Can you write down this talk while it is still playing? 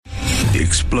The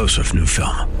explosive new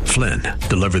film, Flynn,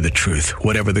 Deliver the Truth,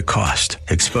 Whatever the Cost,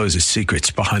 exposes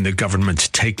secrets behind the government's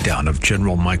takedown of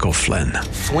General Michael Flynn.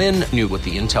 Flynn knew what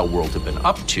the intel world had been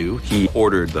up to. He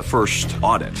ordered the first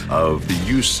audit of the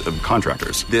use of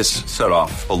contractors. This set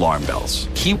off alarm bells.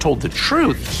 He told the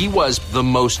truth. He was the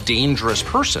most dangerous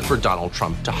person for Donald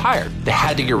Trump to hire. They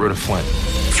had to get rid of Flynn.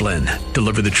 Flynn,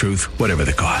 Deliver the Truth, Whatever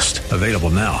the Cost. Available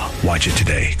now. Watch it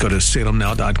today. Go to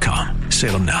salemnow.com.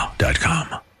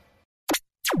 salemnow.com.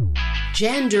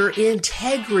 Gender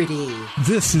integrity.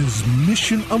 This is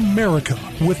Mission America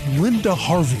with Linda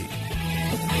Harvey.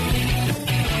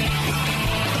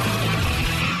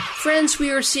 Friends, we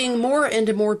are seeing more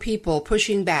and more people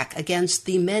pushing back against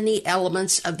the many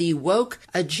elements of the woke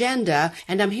agenda,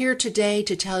 and I'm here today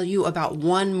to tell you about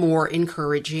one more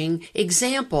encouraging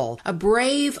example. A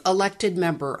brave elected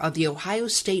member of the Ohio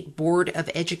State Board of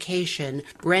Education,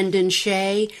 Brendan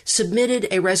Shea, submitted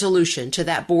a resolution to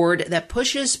that board that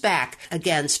pushes back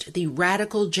against the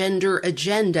radical gender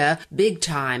agenda big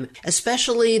time,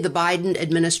 especially the Biden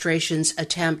administration's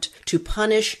attempt to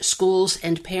punish schools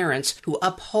and parents who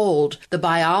uphold the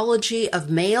biology of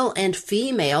male and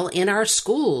female in our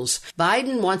schools.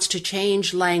 Biden wants to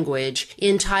change language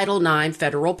in Title IX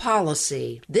federal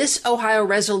policy. This Ohio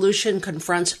resolution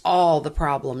confronts all the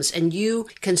problems, and you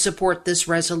can support this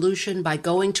resolution by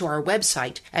going to our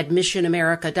website at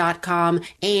missionamerica.com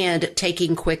and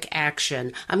taking quick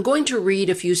action. I'm going to read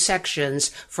a few sections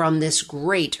from this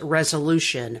great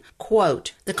resolution.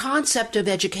 Quote, "The concept of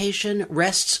education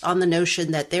rests on the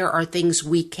notion that there are things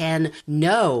we can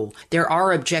know. There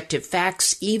are objective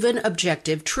facts, even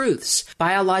objective truths.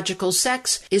 Biological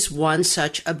sex is one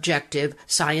such objective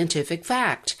scientific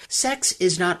fact. Sex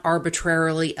is not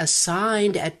arbitrarily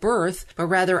assigned at birth, but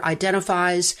rather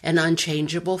identifies an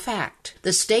unchangeable fact.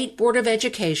 The State Board of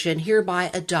Education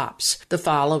hereby adopts the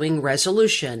following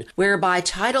resolution, whereby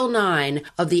Title IX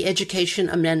of the Education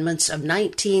Amendments of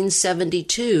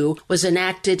 1972 was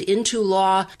enacted into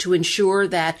law to ensure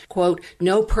that, quote,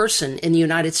 no person in the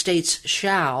United States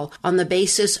shall, on the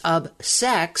basis of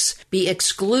sex, be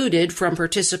excluded from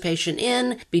participation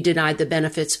in, be denied the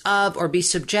benefits of, or be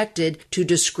subjected to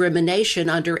discrimination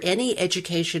under any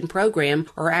education program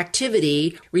or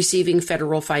activity receiving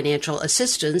federal financial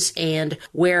assistance, and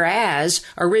whereas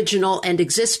original and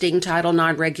existing Title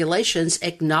IX regulations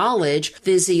acknowledge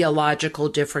physiological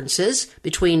differences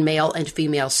between male and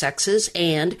female sexes,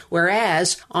 and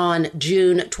whereas on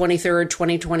June 23,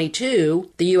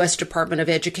 2022, the U.S. Department of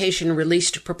Education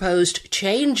released proposed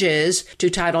changes to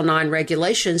Title IX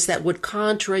regulations that would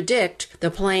contradict the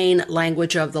plain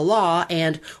language of the law,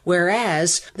 and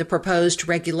whereas the proposed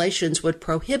regulations would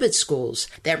prohibit schools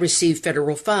that receive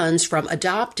federal funds from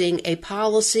adopting a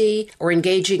policy or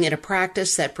engaging in a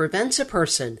practice that prevents a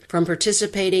person from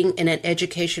participating in an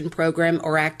education program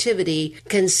or activity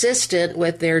consistent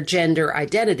with their gender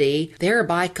identity,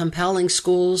 thereby compelling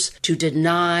schools to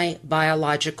deny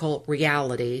biological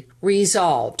reality.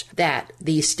 Resolved that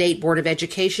the State Board of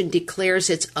Education declares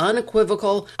its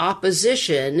unequivocal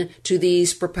opposition to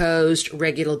these proposed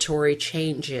regulatory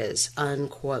changes,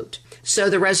 unquote. So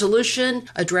the resolution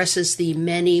addresses the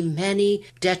many, many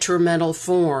detrimental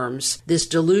forms this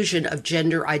delusion of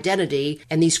gender identity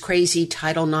and these crazy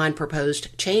Title IX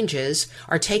proposed changes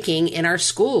are taking in our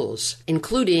schools,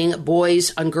 including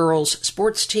boys on girls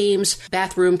sports teams,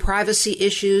 bathroom privacy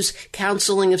issues,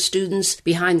 counseling of students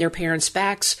behind their parents'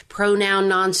 backs, pronoun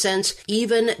nonsense,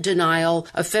 even denial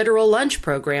of federal lunch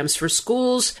programs for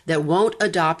schools that won't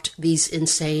adopt these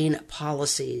insane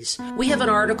policies. We have an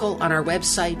article on our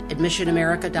website at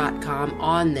missionamerica.com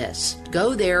on this.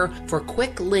 Go there for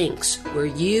quick links where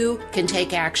you can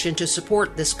take action to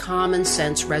support this common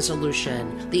sense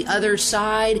resolution. The other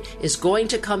side is going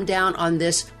to come down on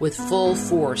this with full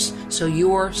force, so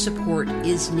your support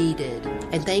is needed.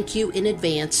 And thank you in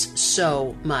advance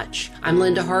so much. I'm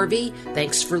Linda Harvey.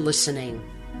 Thanks for listening.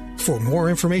 For more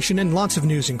information and lots of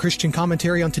news and Christian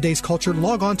commentary on today's culture,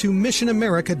 log on to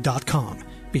missionamerica.com.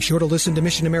 Be sure to listen to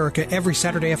Mission America every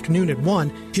Saturday afternoon at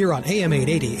 1 here on AM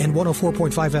 880 and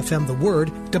 104.5 FM The Word,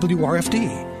 WRFD.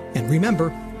 And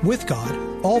remember, with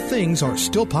God, all things are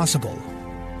still possible.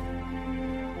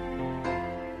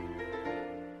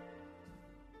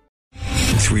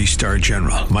 Three-star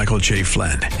General Michael J.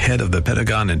 Flynn, head of the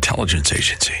Pentagon Intelligence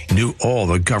Agency, knew all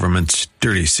the government's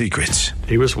dirty secrets.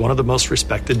 He was one of the most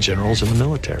respected generals in the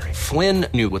military. Flynn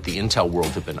knew what the intel world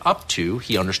had been up to.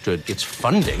 He understood its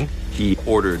funding. He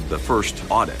ordered the first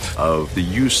audit of the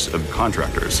use of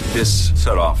contractors. This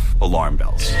set off alarm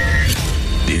bells.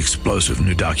 The explosive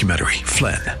new documentary,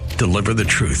 Flynn, Deliver the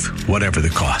truth, whatever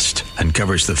the cost,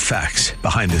 uncovers the facts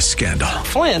behind this scandal.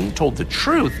 Flynn told the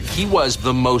truth. He was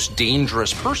the most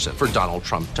dangerous person for Donald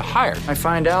Trump to hire. I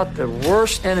find out the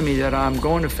worst enemy that I'm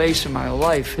going to face in my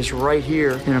life is right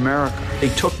here in America. They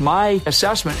took my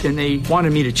assessment and they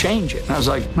wanted me to change it. And I was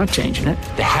like, I'm not changing it.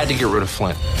 They had to get rid of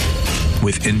Flynn.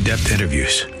 With in-depth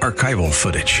interviews, archival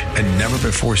footage, and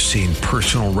never-before-seen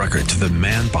personal records of the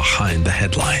man behind the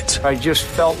headlines. I just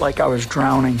felt like I was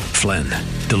drowning. Flynn,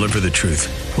 deliver the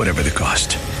truth, whatever the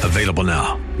cost. Available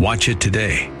now. Watch it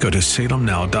today. Go to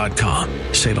salemnow.com.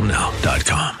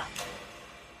 salemnow.com.